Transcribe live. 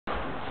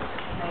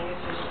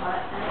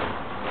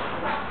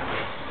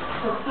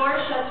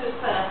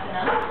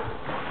Chatuspadasana.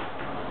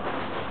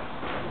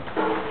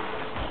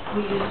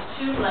 We use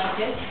 2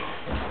 blankets.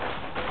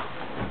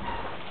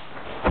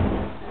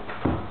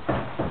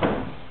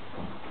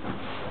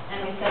 And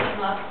we set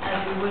them up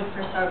as we would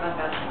for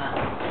Chatuspadasana.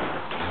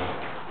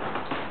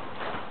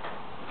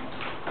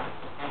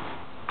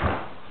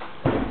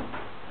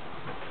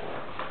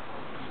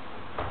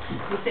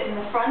 We sit in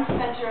the front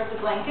center of the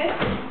blanket,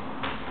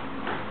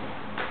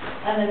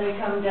 and then we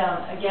come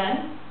down.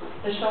 Again,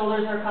 the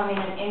shoulders are coming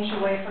an inch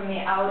away from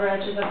the outer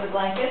edges of the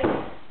blanket.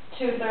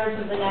 2/3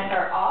 of the neck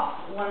are off,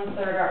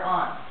 1/3 are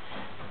on.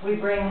 We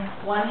bring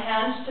one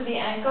hand to the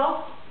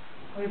ankle.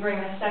 We bring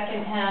the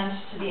second hand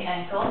to the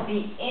ankle.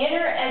 The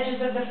inner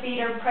edges of the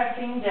feet are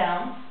pressing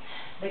down.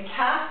 The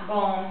calf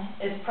bone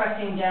is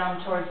pressing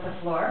down towards the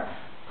floor.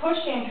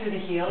 Pushing through the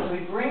heels, we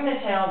bring the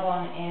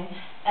tailbone in.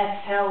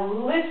 Exhale,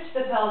 lift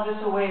the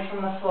pelvis away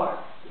from the floor.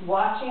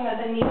 Watching that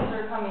the knees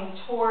are coming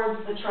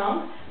towards the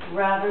trunk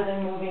rather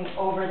than moving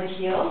over the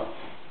heels.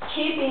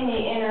 Keeping the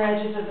inner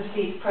edges of the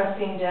feet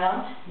pressing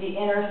down. The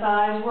inner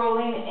thighs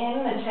rolling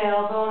in, the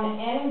tailbone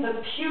in.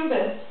 The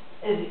pubis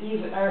is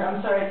even,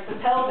 it's the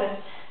pelvis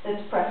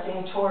that's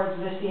pressing towards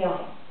the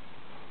ceiling.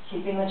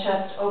 Keeping the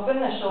chest open,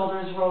 the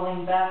shoulders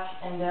rolling back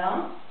and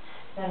down.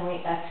 Then we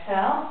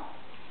exhale,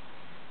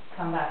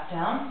 come back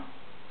down,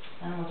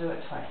 and we'll do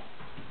it twice.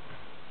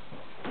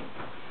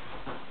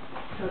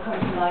 So come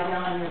to lie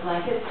down on your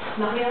blanket.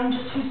 Mariam,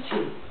 just use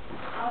 2.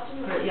 I'll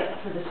do it.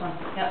 Yep, for this one.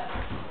 Yep.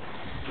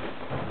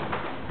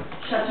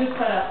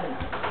 Chatuspadasana.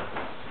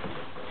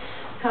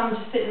 Come to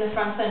sit in the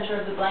front center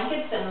of the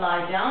blankets and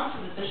lie down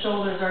so that the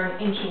shoulders are an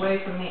inch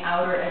away from the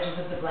outer edges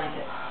of the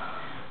blanket.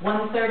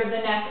 1/3 of the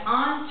neck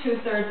on,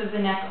 2/3 of the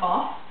neck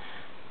off.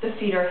 The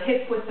feet are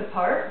hip width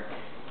apart.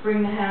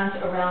 Bring the hands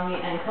around the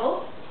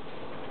ankles.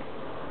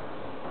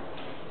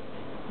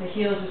 The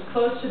heels as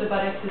close to the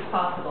buttocks as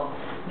possible.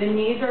 The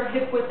knees are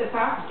hip width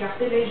apart.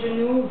 Gardez les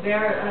genoux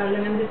vers la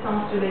même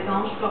distance sur les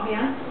hanches.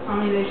 Florian,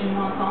 emmenez les genoux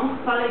ensemble.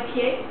 Pas les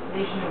pieds,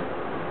 les genoux.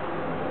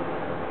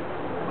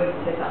 Oui,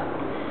 c'est ça.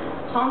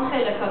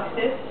 Rentrez le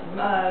coccyx.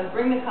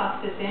 Bring the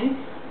coccyx in.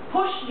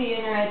 Push the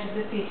inner edge of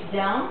the feet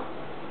down.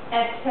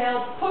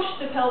 Exhale, push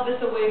the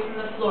pelvis away from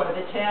the floor.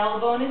 The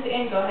tailbone is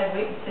in. Go ahead,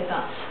 wait, c'est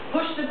ça.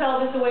 Push the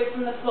pelvis away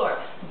from the floor.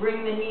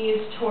 Bring the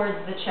knees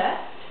towards the chest.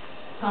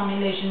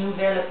 Emmenez les genoux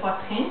vers la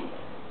poitrine.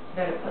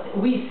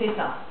 Oui, c'est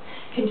ça.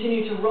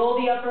 Continue to roll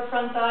the upper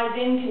front thighs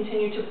in.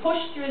 Continue to push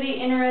through the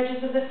inner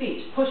edges of the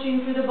feet,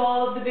 pushing through the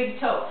ball of the big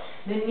toe.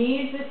 The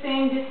knees the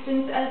same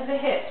distance as the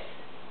hips.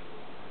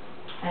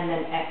 And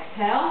then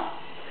exhale,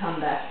 come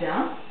back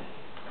down.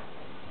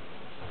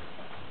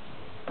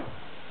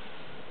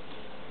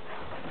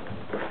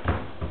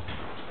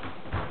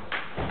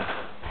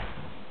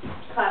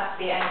 Clasp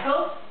the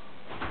ankles.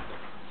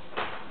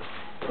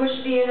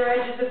 Push the inner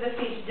edges of the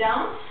feet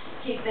down.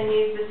 Keep the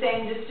knees the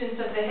same distance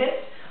of the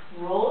hips.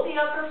 Roll the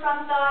upper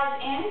front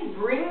thighs in.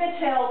 Bring the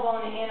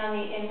tailbone in on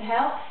the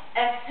inhale.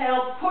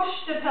 Exhale, push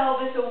the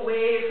pelvis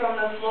away from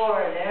the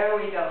floor. There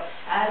we go.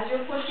 As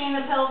you're pushing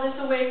the pelvis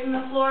away from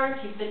the floor,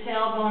 keep the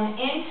tailbone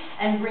in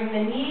and bring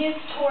the knees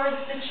towards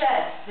the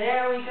chest.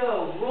 There we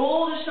go.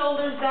 Roll the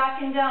shoulders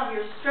back and down.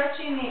 You're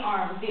stretching the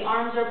arms. The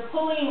arms are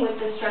pulling with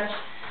the stretch,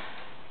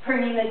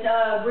 bringing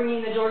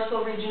the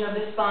dorsal region of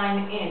the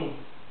spine in.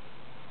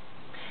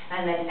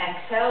 And then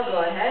exhale, go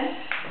ahead,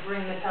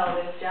 bring the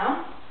pelvis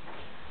down.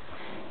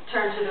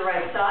 Turn to the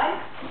right side.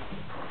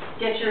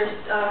 Get your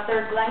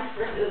third blanket,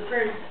 for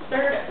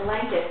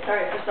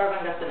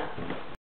Chatuspadasana.